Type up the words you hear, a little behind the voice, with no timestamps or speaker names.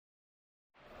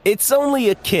It's only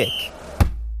a kick,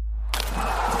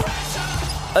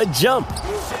 a jump,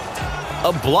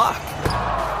 a block.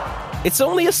 It's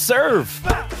only a serve.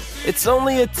 It's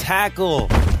only a tackle,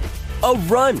 a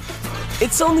run.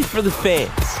 It's only for the fans.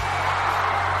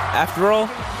 After all,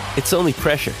 it's only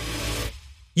pressure.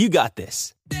 You got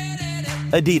this.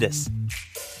 Adidas.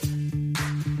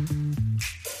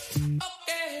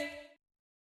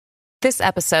 This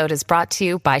episode is brought to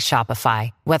you by Shopify.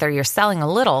 Whether you're selling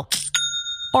a little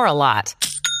or a lot,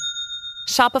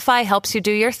 Shopify helps you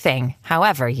do your thing,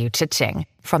 however you cha-ching.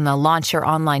 From the launch your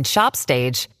online shop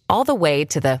stage, all the way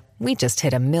to the we just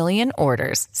hit 1 million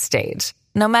orders stage.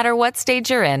 No matter what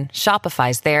stage you're in,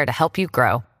 Shopify's there to help you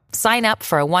grow. Sign up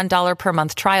for a $1 per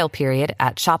month trial period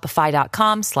at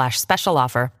shopify.com/special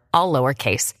offer, all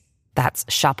lowercase. That's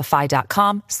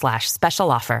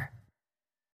shopify.com/special offer.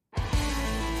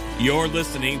 You're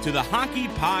listening to the Hockey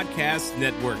Podcast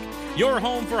Network, your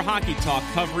home for hockey talk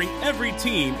covering every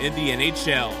team in the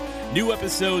NHL. New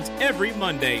episodes every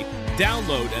Monday.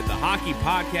 Download at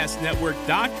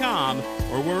thehockeypodcastnetwork.com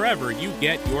or wherever you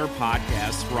get your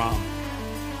podcasts from.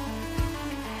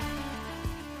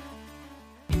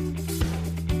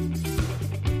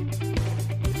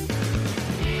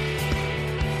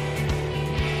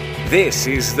 This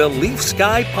is the Leaf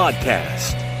Sky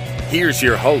Podcast. Here's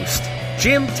your host,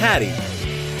 Jim Taddy.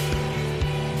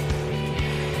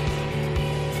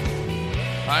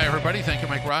 Hi, everybody. Thank you,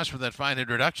 Mike Ross, for that fine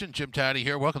introduction. Jim Taddy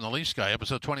here. Welcome to Leaf Sky,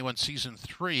 episode 21, season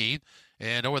 3.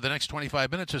 And over the next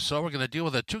 25 minutes or so, we're going to deal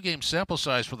with a 2-game sample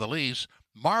size for the Leafs.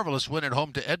 Marvelous win at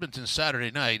home to Edmonton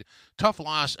Saturday night. Tough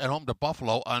loss at home to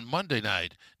Buffalo on Monday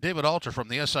night. David Alter from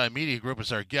the SI Media Group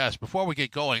is our guest. Before we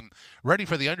get going, ready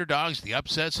for the underdogs, the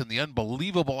upsets, and the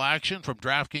unbelievable action from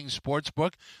DraftKings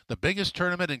Sportsbook? The biggest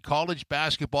tournament in college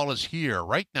basketball is here.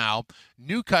 Right now,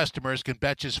 new customers can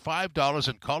bet just $5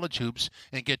 in college hoops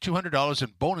and get $200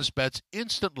 in bonus bets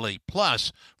instantly.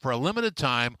 Plus, for a limited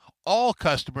time, all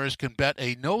customers can bet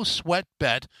a no-sweat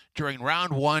bet during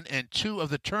round 1 and 2 of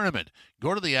the tournament.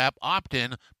 Go to the app, opt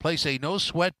in, place a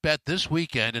no-sweat bet this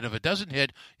weekend, and if it doesn't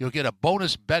hit, you'll get a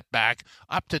bonus bet back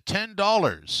up to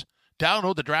 $10.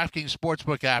 Download the DraftKings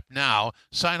Sportsbook app now.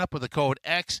 Sign up with the code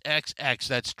XXX.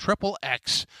 That's triple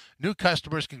X. New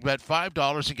customers can bet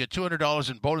 $5 and get $200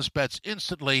 in bonus bets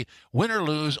instantly. Win or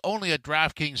lose, only at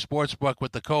DraftKings Sportsbook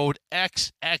with the code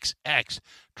XXX.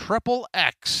 Triple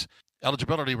X.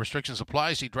 Eligibility restrictions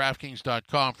apply. See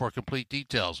DraftKings.com for complete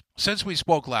details. Since we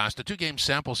spoke last, a 2-game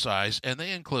sample size, and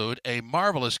they include a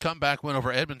marvelous comeback win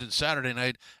over Edmonton Saturday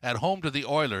night at home to the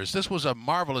Oilers. This was a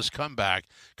marvelous comeback.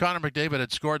 Connor McDavid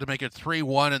had scored to make it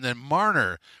 3-1, and then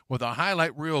Marner, with a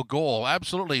highlight reel goal,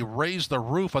 absolutely raised the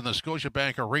roof on the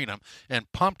Scotiabank Arena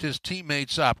and pumped his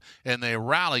teammates up, and they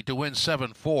rallied to win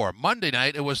 7-4. Monday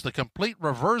night, it was the complete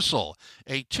reversal.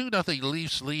 A 2-0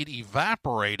 Leafs lead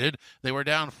evaporated. They were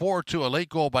down 4-2. A late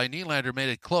goal by Nylander made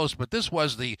it close, but this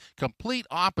was the complete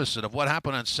opposite of what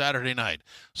happened on Saturday night.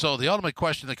 So the ultimate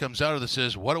question that comes out of this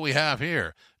is, what do we have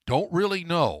here? Don't really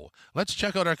know. Let's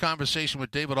check out our conversation with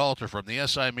David Alter from the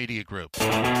SI Media Group.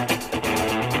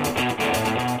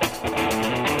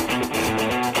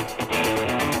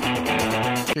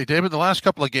 Okay, David, the last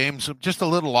couple of games, just a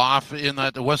little off in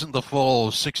that it wasn't the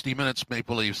full 60 minutes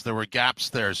Maple Leafs. There were gaps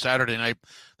there. Saturday night,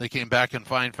 they came back in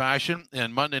fine fashion,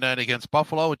 and Monday night against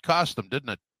Buffalo, it cost them, didn't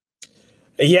it?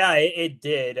 Yeah, it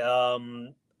did. A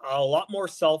lot more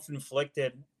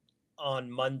self-inflicted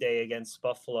on Monday against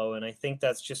Buffalo, and I think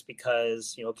that's just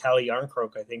because, Calle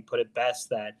Jarnkrok, I think, put it best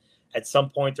that at some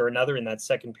point or another in that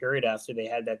second period after they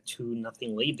had that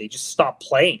 2-0 lead, they just stopped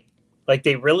playing. Like,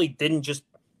 they really didn't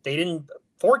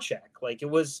forecheck. Like, it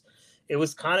was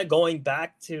kind of going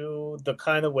back to the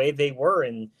kind of way they were.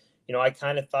 And, I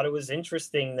kind of thought it was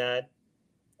interesting that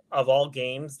of all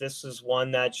games, this is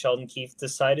one that Sheldon Keefe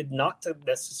decided not to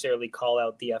necessarily call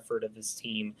out the effort of his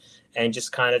team and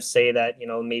just kind of say that,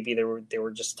 maybe they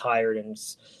were just tired and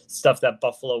stuff that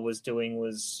Buffalo was doing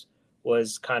was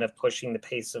kind of pushing the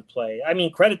pace of play. I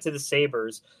mean, credit to the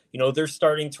Sabres. They're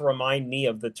starting to remind me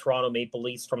of the Toronto Maple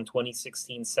Leafs from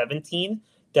 2016-17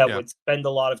 that would spend a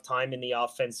lot of time in the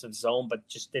offensive zone, but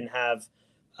just didn't have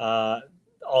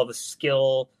all the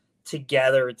skill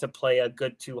together to play a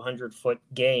good 200-foot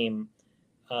game.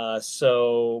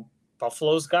 So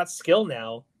Buffalo's got skill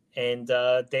now, and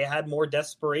they had more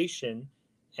desperation,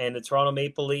 and the Toronto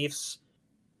Maple Leafs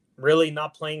really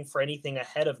not playing for anything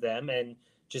ahead of them and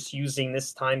just using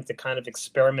this time to kind of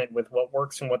experiment with what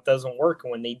works and what doesn't work.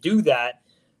 And when they do that,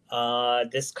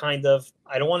 this kind of,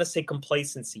 I don't want to say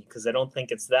complacency because I don't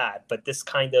think it's that, but this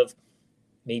kind of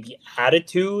maybe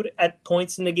attitude at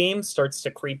points in the game starts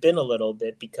to creep in a little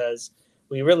bit because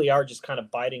we really are just kind of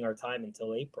biding our time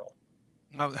until April.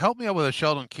 Now, help me out with a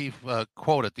Sheldon Keefe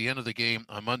quote at the end of the game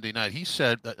on Monday night. He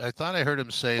said, I thought I heard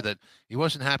him say that he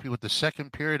wasn't happy with the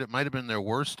second period. It might have been their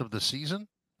worst of the season.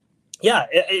 Yeah,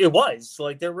 it was.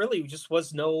 Like, there really just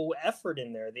was no effort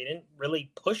in there. They didn't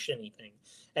really push anything.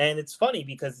 And it's funny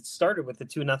because it started with the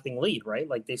 2-0 lead, right?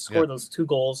 Like, they score those 2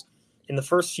 goals in the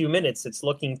first few minutes. It's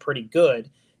looking pretty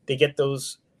good. They get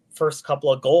those first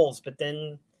couple of goals, but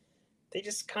then they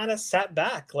just kind of sat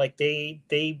back. Like, they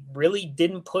really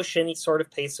didn't push any sort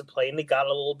of pace of play, and they got a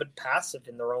little bit passive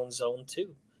in their own zone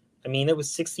too. I mean, it was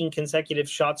 16 consecutive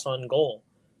shots on goal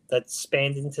that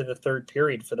spanned into the third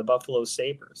period for the Buffalo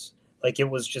Sabres. Like, it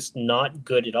was just not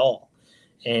good at all.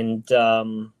 And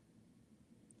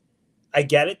I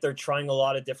get it. They're trying a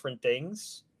lot of different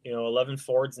things. 11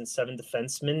 forwards and 7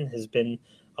 defensemen has been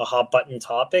a hot button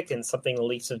topic, and something the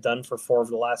Leafs have done for 4 of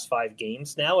the last 5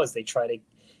 games now as they try to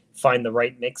find the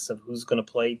right mix of who's going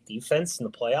to play defense in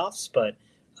the playoffs. But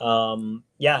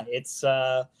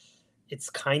it's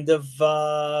kind of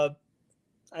I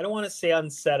don't want to say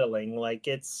unsettling. Like,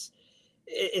 it's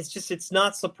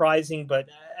not surprising, but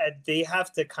they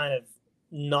have to kind of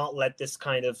not let this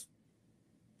kind of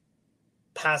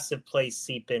passive play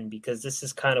seep in, because this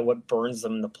is kind of what burns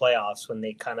them in the playoffs, when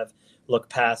they kind of look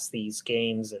past these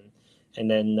games and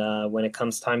then when it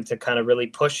comes time to kind of really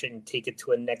push it and take it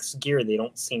to a next gear, they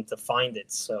don't seem to find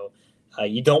it. So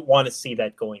you don't want to see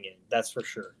that going in. That's for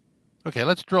sure. Okay,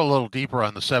 let's drill a little deeper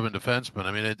on the 7 defensemen.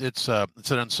 I mean, it's an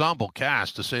ensemble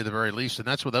cast, to say the very least, and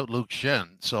that's without Luke Schenn.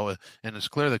 So, and it's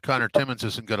clear that Connor Timmins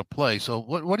isn't going to play. So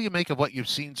what do you make of what you've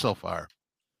seen so far?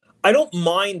 I don't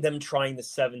mind them trying the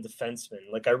 7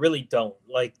 defensemen. Like, I really don't.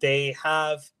 Like, they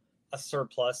have a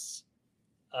surplus.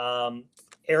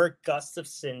 Erik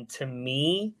Gustafsson, to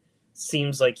me,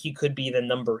 seems like he could be the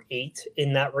number 8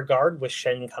 in that regard with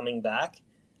Schenn coming back.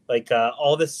 Like,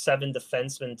 all this 7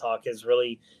 defenseman talk has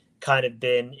really kind of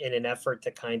been in an effort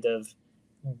to kind of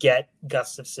get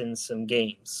Gustafsson some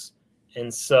games.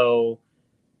 And so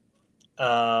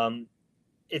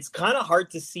it's kind of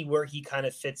hard to see where he kind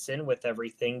of fits in with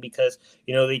everything, because,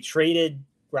 they traded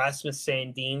Rasmus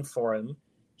Sandin for him.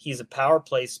 He's a power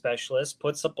play specialist,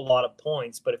 puts up a lot of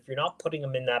points, but if you're not putting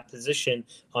him in that position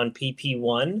on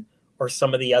PP1 or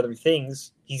some of the other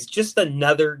things, he's just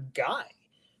another guy.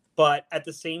 But at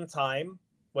the same time,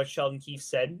 what Sheldon Keefe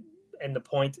said, and the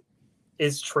point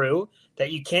is true,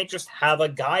 that you can't just have a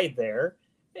guy there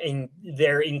in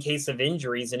case of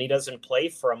injuries and he doesn't play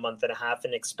for a month and a half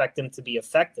and expect him to be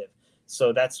effective.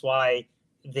 So that's why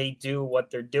they do what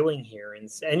they're doing here.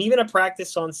 And even a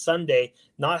practice on Sunday,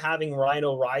 not having Ryan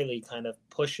O'Reilly kind of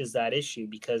pushes that issue,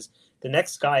 because the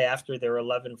next guy after their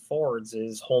 11 forwards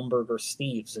is Holmberg or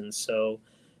Steeves. And so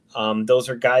those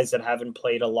are guys that haven't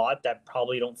played a lot, that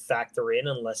probably don't factor in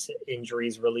unless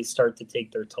injuries really start to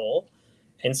take their toll.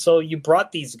 And so you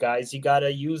brought these guys, you got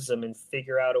to use them and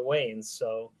figure out a way. And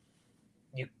so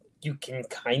you can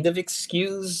kind of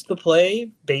excuse the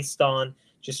play based on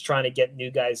just trying to get new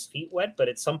guys' feet wet. But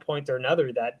at some point or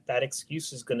another, that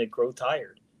excuse is going to grow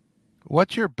tired.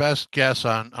 What's your best guess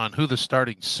on who the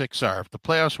starting 6 are? If the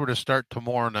playoffs were to start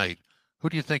tomorrow night, who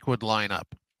do you think would line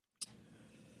up?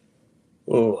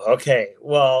 Oh, okay.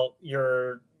 Well,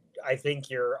 I think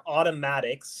your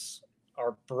automatics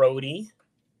are Brody,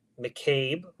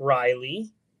 McCabe,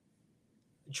 Riley,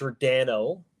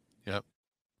 Giordano. Yep.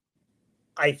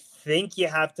 I think you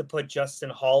have to put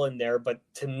Justin Hall in there, but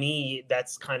to me,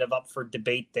 that's kind of up for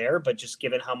debate there. But just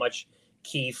given how much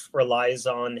Keefe relies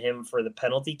on him for the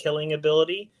penalty killing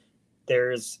ability,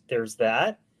 there's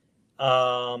that.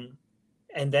 And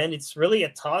then it's really a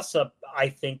toss-up, I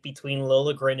think, between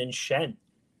Liljegren and Schenn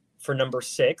for number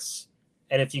 6.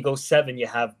 And if you go 7, you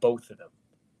have both of them.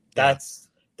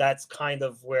 That's kind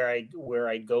of where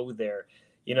I go there.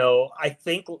 I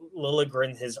think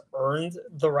Liljegren has earned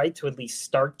the right to at least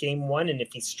start game 1. And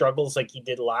if he struggles like he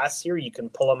did last year, you can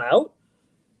pull him out.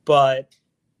 But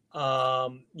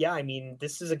I mean,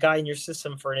 this is a guy in your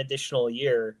system for an additional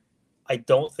year. I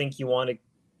don't think you want to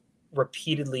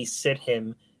repeatedly sit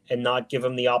him and not give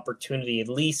him the opportunity, at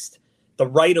least the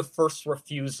right of first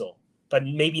refusal, but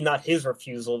maybe not his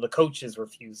refusal, the coach's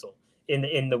refusal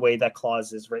in the way that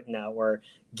clause is written out, where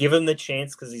give him the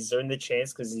chance because he's earned the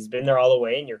chance because he's been there all the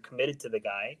way and you're committed to the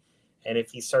guy. And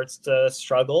if he starts to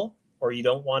struggle, or you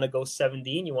don't want to go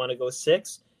 17, you want to go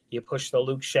 6, you push the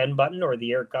Luke Schenn button or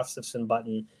the Erik Gustafsson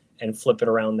button and flip it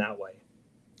around that way.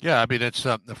 Yeah, I mean, it's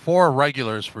the 4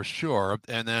 regulars for sure.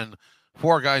 And then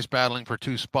 4 guys battling for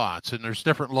 2 spots, and there's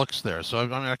different looks there. So, I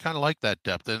mean, I kind of like that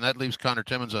depth, and that leaves Connor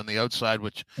Timmins on the outside,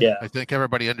 which I think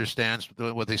everybody understands.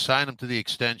 When they sign him to the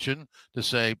extension to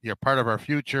say, you're part of our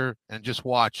future, and just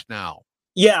watch now.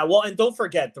 Yeah, well, and don't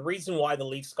forget, the reason why the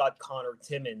Leafs got Connor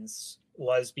Timmins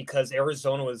was because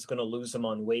Arizona was going to lose him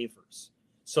on waivers.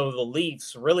 So the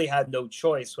Leafs really had no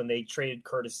choice when they traded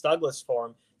Curtis Douglas for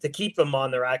him to keep him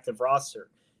on their active roster.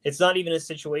 It's not even a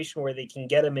situation where they can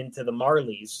get him into the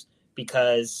Marlies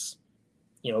because,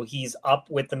 he's up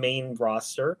with the main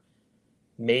roster.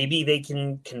 Maybe they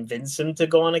can convince him to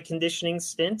go on a conditioning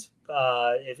stint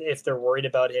if they're worried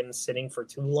about him sitting for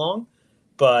too long.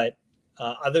 But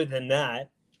other than that,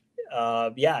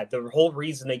 the whole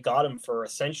reason they got him for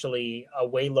essentially a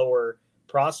way lower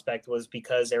prospect was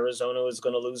because Arizona was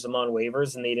going to lose him on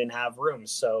waivers and they didn't have room.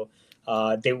 So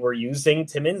they were using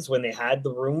Timmins when they had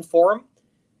the room for him.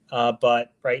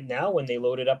 But right now, when they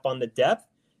loaded up on the depth,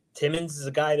 Timmins is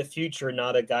a guy of the future,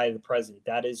 not a guy of the present.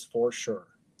 That is for sure.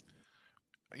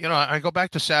 I go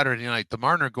back to Saturday night. The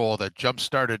Marner goal that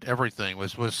jump-started everything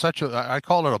was such I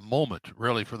call it a moment,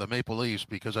 really, for the Maple Leafs,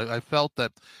 because I felt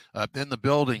that in the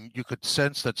building you could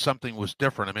sense that something was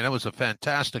different. I mean, it was a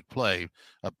fantastic play,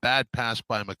 a bad pass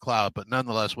by McLeod, but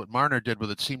nonetheless, what Marner did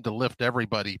with it seemed to lift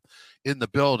everybody in the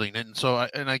building. And so,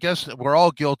 I guess we're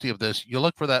all guilty of this. You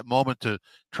look for that moment to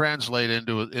translate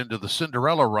into the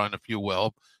Cinderella run, if you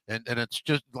will, and it's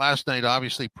just last night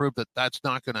obviously proved that that's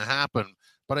not going to happen.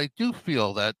 But I do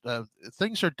feel that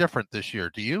things are different this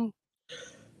year. Do you?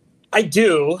 I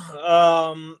do.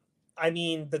 I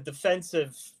mean, the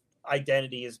defensive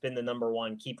identity has been the number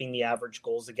one, keeping the average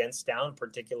goals against down,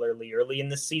 particularly early in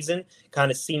the season, kind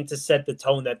of seemed to set the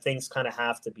tone that things kind of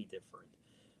have to be different.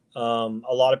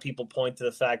 A lot of people point to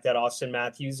the fact that Austin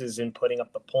Matthews isn't putting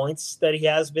up the points that he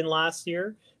has been last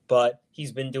year, but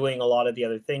he's been doing a lot of the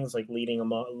other things like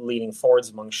leading forwards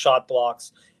among shot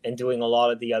blocks and doing a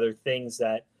lot of the other things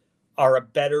that are a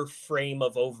better frame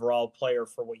of overall player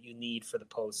for what you need for the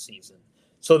postseason.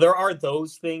 So there are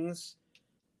those things.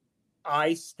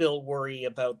 I still worry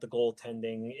about the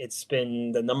goaltending. It's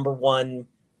been the number one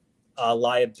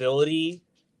liability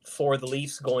for the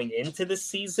Leafs going into the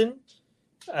season.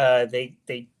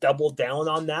 They doubled down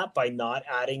on that by not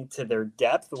adding to their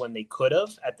depth when they could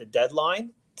have at the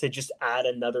deadline to just add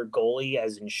another goalie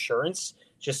as insurance,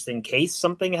 just in case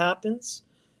something happens.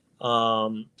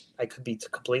 I could be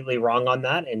completely wrong on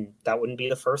that, and that wouldn't be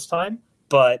the first time.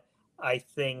 But I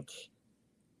think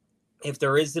if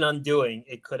there is an undoing,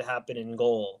 it could happen in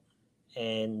goal.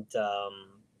 And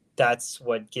that's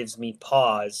what gives me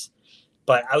pause.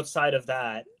 But outside of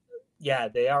that, yeah,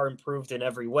 they are improved in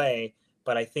every way.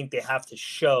 But I think they have to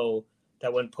show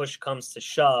that when push comes to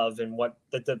shove and what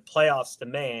the playoffs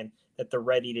demand, that they're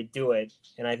ready to do it.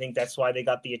 And I think that's why they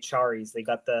got the Acharis. They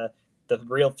got the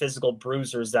real physical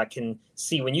bruisers that can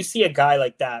see. When you see a guy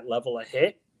like that level a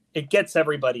hit, it gets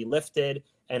everybody lifted,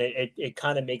 and it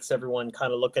kind of makes everyone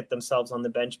kind of look at themselves on the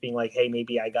bench being like, hey,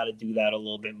 maybe I got to do that a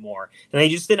little bit more. And they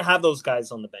just didn't have those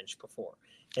guys on the bench before.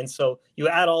 And so you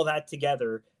add all that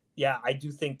together, yeah, I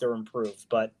do think they're improved.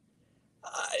 But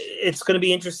it's going to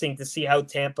be interesting to see how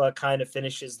Tampa kind of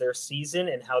finishes their season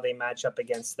and how they match up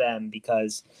against them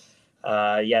because,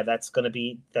 that's going to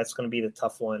be the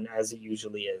tough one, as it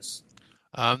usually is.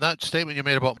 That statement you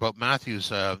made about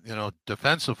Matthews,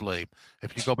 defensively,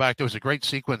 if you go back, there was a great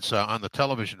sequence on the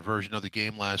television version of the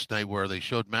game last night where they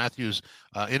showed Matthews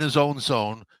in his own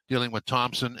zone dealing with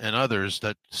Thompson and others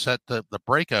that set the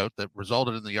breakout that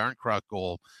resulted in the Yarncroc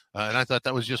goal. And I thought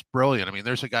that was just brilliant. I mean,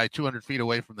 there's a guy 200 feet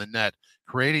away from the net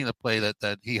creating the play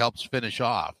that he helps finish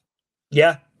off.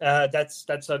 Yeah,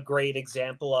 that's a great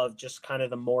example of just kind of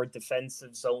the more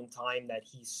defensive zone time that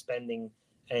he's spending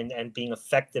and being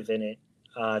effective in it.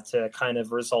 To kind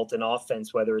of result in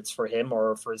offense, whether it's for him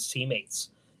or for his teammates.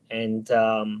 And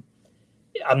I'm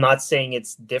not saying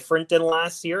it's different than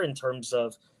last year in terms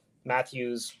of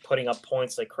Matthews putting up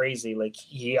points like crazy. Like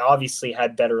he obviously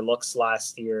had better looks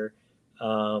last year,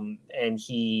 and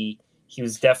he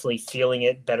was definitely feeling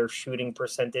it, better shooting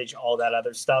percentage, all that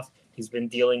other stuff. He's been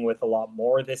dealing with a lot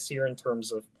more this year in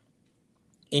terms of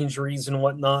injuries and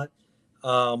whatnot.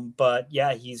 But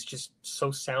yeah, he's just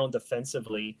so sound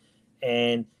defensively.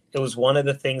 And it was one of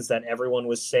the things that everyone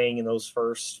was saying in those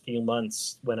first few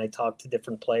months when I talked to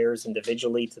different players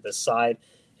individually to the side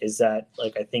is that,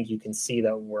 like, I think you can see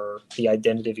that the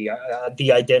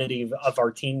identity of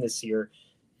our team this year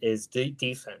is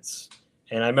defense.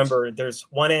 And I remember there's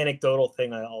one anecdotal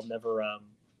thing I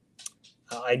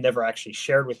never actually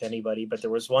shared with anybody, but there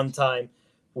was one time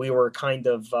we were kind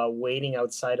of waiting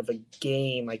outside of a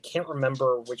game. I can't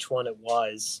remember which one it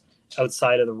was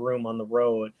outside of the room on the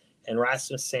road. and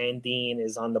Rasmus Sandin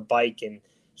is on the bike, and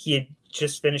he had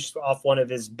just finished off one of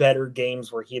his better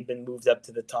games where he had been moved up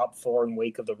to the top 4 in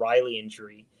wake of the Riley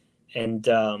injury. And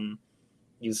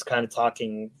he was kind of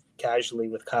talking casually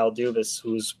with Kyle Dubas,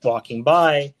 who was walking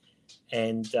by,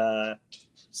 and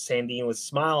Sandin with a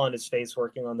smile on his face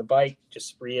working on the bike,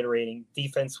 just reiterating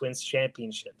defense wins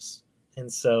championships.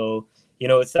 And so,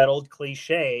 it's that old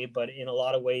cliche, but in a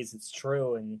lot of ways it's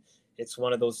true. And it's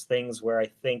one of those things where I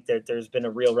think that there's been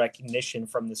a real recognition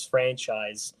from this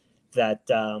franchise that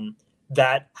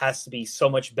that has to be so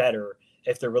much better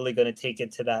if they're really going to take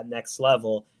it to that next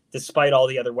level, despite all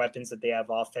the other weapons that they have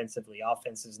offensively.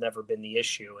 Offense has never been the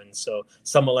issue. And so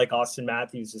someone like Austin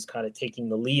Matthews is kind of taking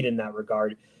the lead in that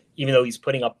regard. Even though he's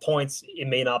putting up points, it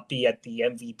may not be at the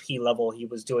MVP level he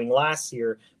was doing last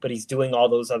year, but he's doing all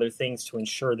those other things to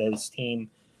ensure that his team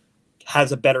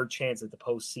has a better chance at the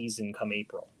postseason come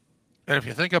April. And if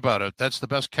you think about it, that's the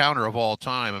best counter of all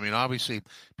time. I mean, obviously,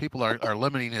 people are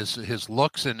limiting his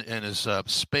looks and his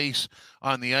space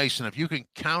on the ice. And if you can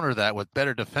counter that with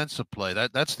better defensive play,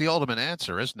 that's the ultimate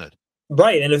answer, isn't it?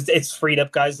 Right. And it's freed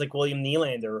up guys like William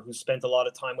Nylander, who spent a lot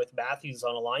of time with Matthews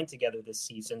on a line together this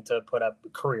season to put up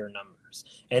career numbers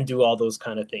and do all those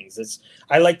kind of things.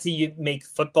 I like to make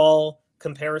football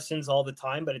comparisons all the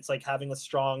time, but it's like having a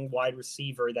strong wide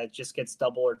receiver that just gets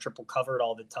double or triple covered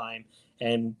all the time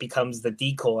and becomes the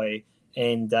decoy,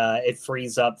 and it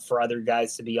frees up for other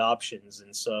guys to be options.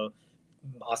 And so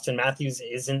Austin Matthews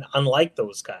isn't unlike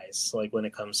those guys, like when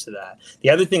it comes to that. The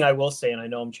other thing I will say, and I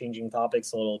know I'm changing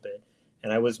topics a little bit,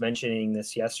 and I was mentioning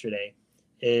this yesterday,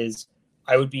 is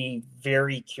I would be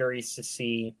very curious to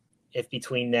see if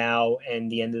between now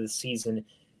and the end of the season,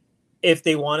 if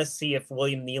they want to see if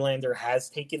William Nylander has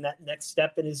taken that next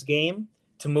step in his game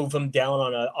to move him down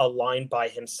on a line by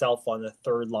himself on the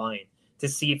third line, to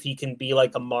see if he can be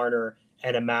like a Marner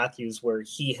and a Matthews, where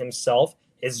he himself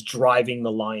is driving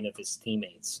the line of his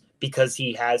teammates because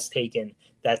he has taken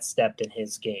that step in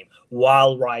his game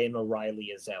while Ryan O'Reilly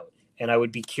is out. And I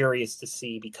would be curious to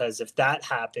see, because if that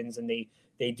happens and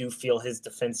they do feel his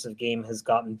defensive game has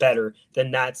gotten better,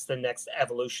 then that's the next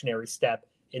evolutionary step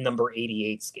in number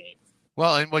 88's game.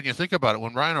 Well, and when you think about it,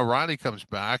 when Ryan O'Reilly comes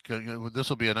back, this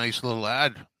will be a nice little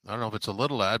ad. I don't know if it's a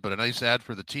little ad, but a nice ad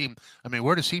for the team. I mean,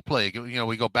 where does he play?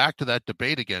 We go back to that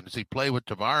debate again. Does he play with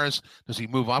Tavares? Does he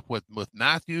move up with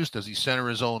Matthews? Does he center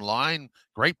his own line?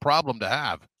 Great problem to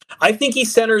have. I think he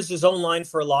centers his own line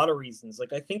for a lot of reasons.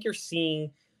 Like, I think you're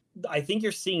seeing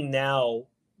now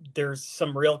there's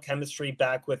some real chemistry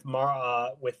back with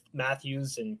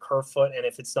Matthews and Kerfoot. And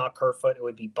if it's not Kerfoot, it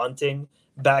would be Bunting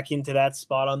back into that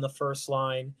spot on the first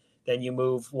line. Then you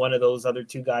move one of those other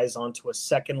two guys onto a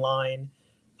second line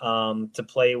to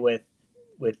play with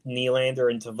Nylander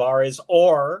and Tavares,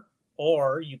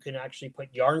 or you can actually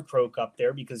put Järnkrok up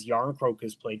there, because Järnkrok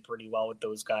has played pretty well with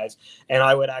those guys. And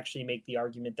I would actually make the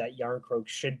argument that Järnkrok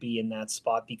should be in that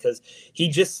spot, because he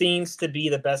just seems to be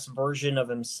the best version of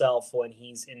himself when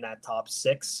he's in that top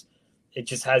six. It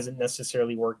just hasn't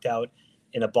necessarily worked out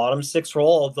in a bottom six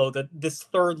role, although this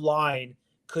third line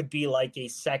could be like a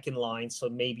second line, so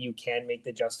maybe you can make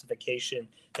the justification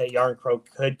that Järnkrok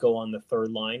could go on the third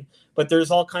line. But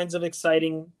there's all kinds of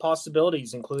exciting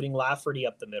possibilities, including Lafferty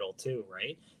up the middle too,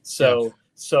 right? So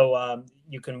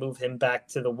you can move him back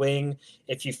to the wing.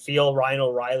 If you feel Ryan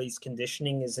O'Reilly's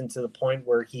conditioning isn't to the point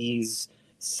where he's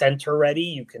center ready,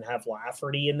 you can have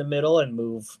Lafferty in the middle and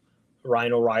move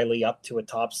Ryan O'Reilly up to a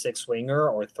top six winger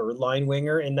or third line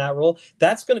winger in that role.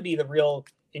 That's going to be the real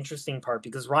interesting part,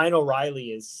 because Ryan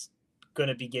O'Reilly is going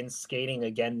to begin skating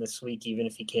again this week, even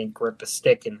if he can't grip a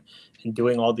stick and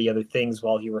doing all the other things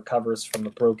while he recovers from a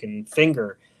broken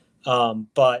finger.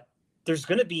 But there's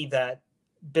going to be that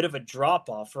bit of a drop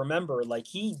off. Remember, like,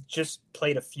 he just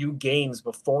played a few games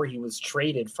before he was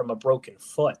traded from a broken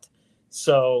foot.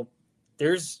 So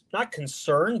there's not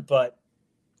concern, but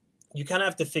you kind of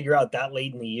have to figure out that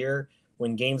late in the year,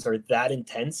 when games are that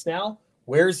intense now,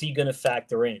 where is he going to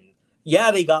factor in?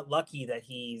 Yeah, they got lucky that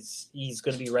he's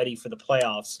going to be ready for the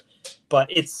playoffs, but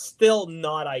it's still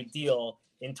not ideal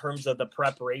in terms of the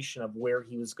preparation of where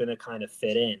he was going to kind of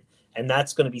fit in. And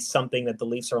that's going to be something that the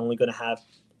Leafs are only going to have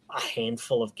a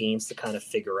handful of games to kind of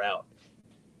figure out.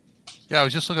 Yeah, I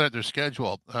was just looking at their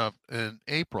schedule. In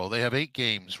April, they have 8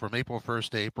 games from April 1st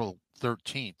to April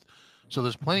 13th. So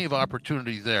there's plenty of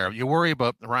opportunity there. You worry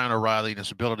about Ryan O'Reilly and his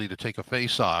ability to take a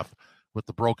face-off. with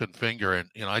the broken finger. And,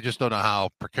 I just don't know how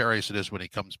precarious it is when he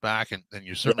comes back, and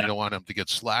you certainly don't want him to get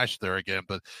slashed there again.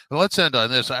 But let's end on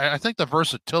this. I think the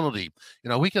versatility,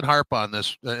 we can harp on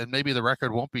this, and maybe the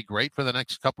record won't be great for the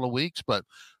next couple of weeks, but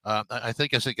I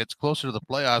think as it gets closer to the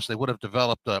playoffs, they would have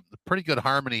developed a pretty good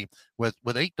harmony with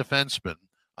 8 defensemen.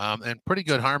 And pretty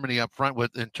good harmony up front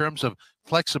in terms of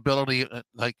flexibility,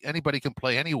 like anybody can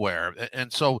play anywhere.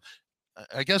 And so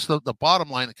I guess the bottom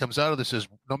line that comes out of this is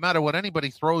no matter what anybody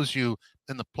throws you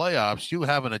in the playoffs, you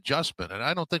have an adjustment. And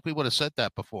I don't think we would have said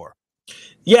that before.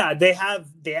 Yeah, they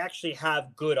actually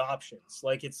have good options.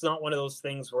 Like, it's not one of those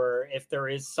things where if there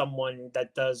is someone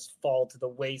that does fall to the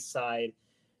wayside,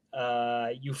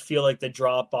 you feel like the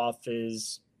drop off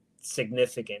is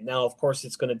significant. Now, of course,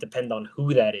 it's going to depend on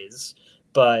who that is.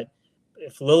 But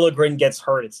if Liljegren gets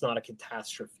hurt, it's not a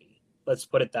catastrophe. Let's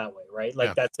put it that way, right?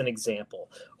 Like, that's an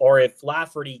example. Or if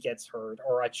Lafferty gets hurt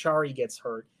or Achari gets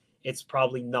hurt, it's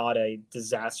probably not a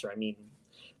disaster. I mean,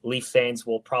 Leaf fans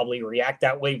will probably react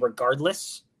that way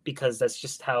regardless, because that's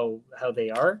just how they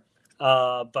are.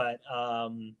 Yeah,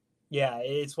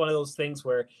 it's one of those things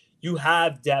where you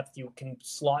have depth. You can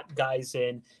slot guys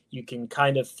in. You can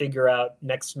kind of figure out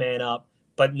next man up,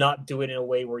 but not do it in a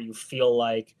way where you feel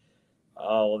like,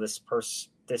 oh,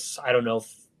 I don't know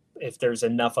if there's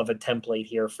enough of a template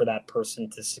here for that person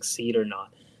to succeed or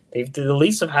not. The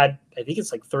Leafs have had, I think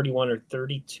it's like 31 or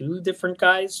 32 different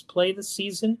guys play this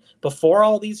season before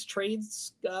all these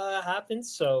trades happened.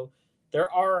 So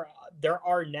there are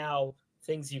now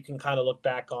things you can kind of look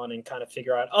back on and kind of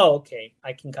figure out, oh, okay,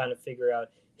 I can kind of figure out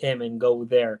him and go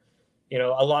there. A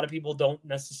lot of people don't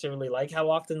necessarily like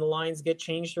how often the lines get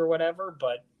changed or whatever,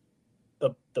 but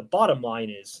the bottom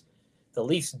line is, the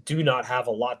Leafs do not have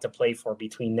a lot to play for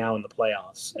between now and the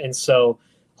playoffs. And so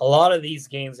a lot of these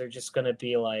games are just going to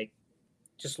be like,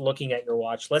 just looking at your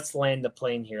watch, let's land the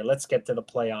plane here. Let's get to the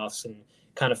playoffs and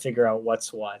kind of figure out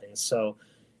what's what. And so,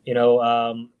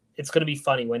 it's going to be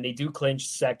funny when they do clinch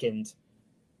second.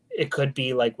 It could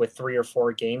be like with 3 or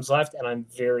 4 games left. And I'm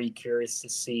very curious to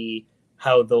see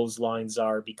how those lines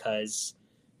are, because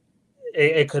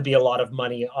it could be a lot of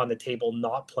money on the table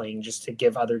not playing, just to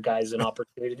give other guys an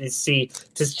opportunity to see,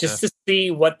 to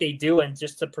see what they do, and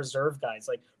just to preserve guys.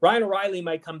 Like Ryan O'Reilly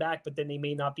might come back, but then they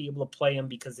may not be able to play him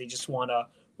because they just want to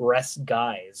rest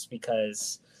guys,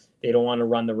 because they don't want to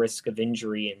run the risk of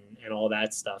injury and all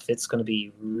that stuff. It's going to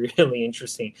be really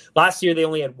interesting. Last year, they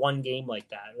only had 1 game like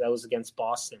that. That was against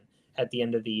Boston at the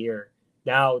end of the year.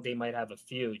 Now they might have a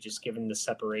few, just given the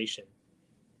separation.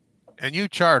 And you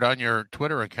chart on your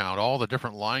Twitter account all the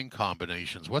different line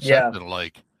combinations. What's that been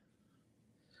like?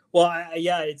 Well,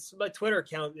 it's my Twitter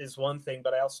account is one thing,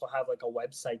 but I also have like a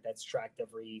website that's tracked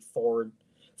every forward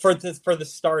for the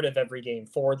start of every game,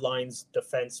 forward lines,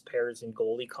 defense pairs, and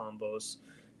goalie combos.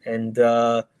 And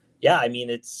I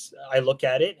mean, I look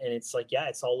at it and it's like,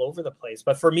 it's all over the place.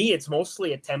 But for me, it's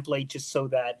mostly a template just so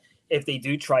that if they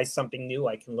do try something new,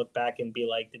 I can look back and be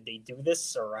like, did they do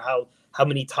this? Or how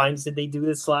many times did they do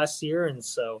this last year? And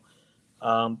so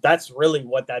that's really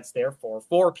what that's there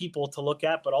for people to look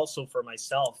at, but also for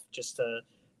myself, just to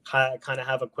kind of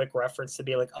have a quick reference to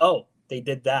be like, oh, they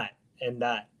did that and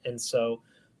that. And so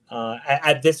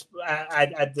at this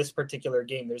particular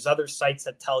game, there's other sites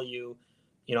that tell you,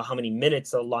 how many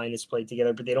minutes a line is played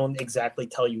together, but they don't exactly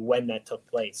tell you when that took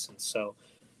place. And so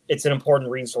it's an important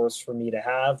resource for me to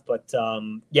have, but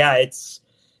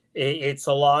it's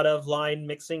a lot of line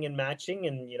mixing and matching,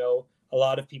 and a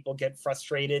lot of people get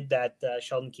frustrated that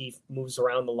Sheldon Keefe moves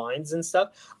around the lines and stuff.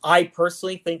 I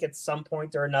personally think at some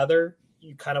point or another,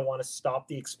 you kind of want to stop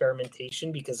the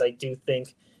experimentation, because I do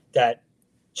think that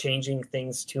changing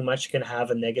things too much can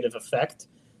have a negative effect.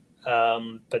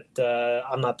 But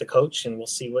I'm not the coach, and we'll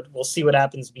see what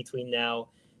happens between now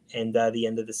and the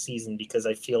end of the season, because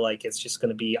I feel like it's just going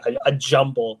to be a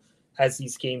jumble as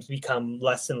these games become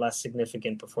less and less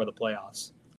significant before the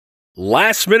playoffs.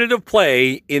 Last minute of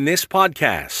play in this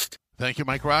podcast. Thank you,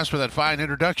 Mike Ross, for that fine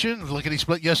introduction. Lickety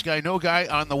split, yes guy, no guy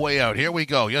on the way out. Here we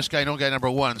go. Yes guy, no guy number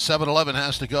 1. 7-11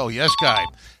 has to go. Yes guy,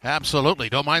 absolutely.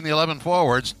 Don't mind the 11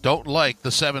 forwards. Don't like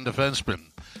the 7 defensemen.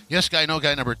 Yes guy, no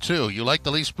guy number 2. You like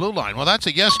the Leafs blue line. Well, that's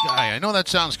a yes guy. I know that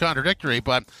sounds contradictory,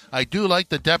 but I do like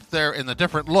the depth there in the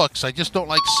different looks. I just don't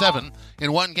like 7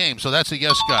 in one game, so that's a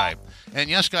yes guy. And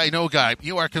yes guy, no guy,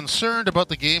 you are concerned about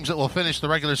the games that will finish the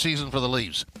regular season for the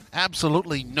Leafs.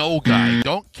 Absolutely no guy.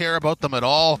 Don't care about them at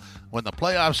all. When the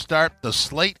playoffs start, the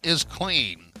slate is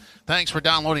clean. Thanks for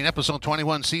downloading episode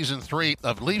 21, season 3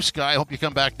 of Leafs Guy. I hope you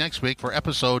come back next week for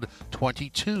episode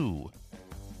 22.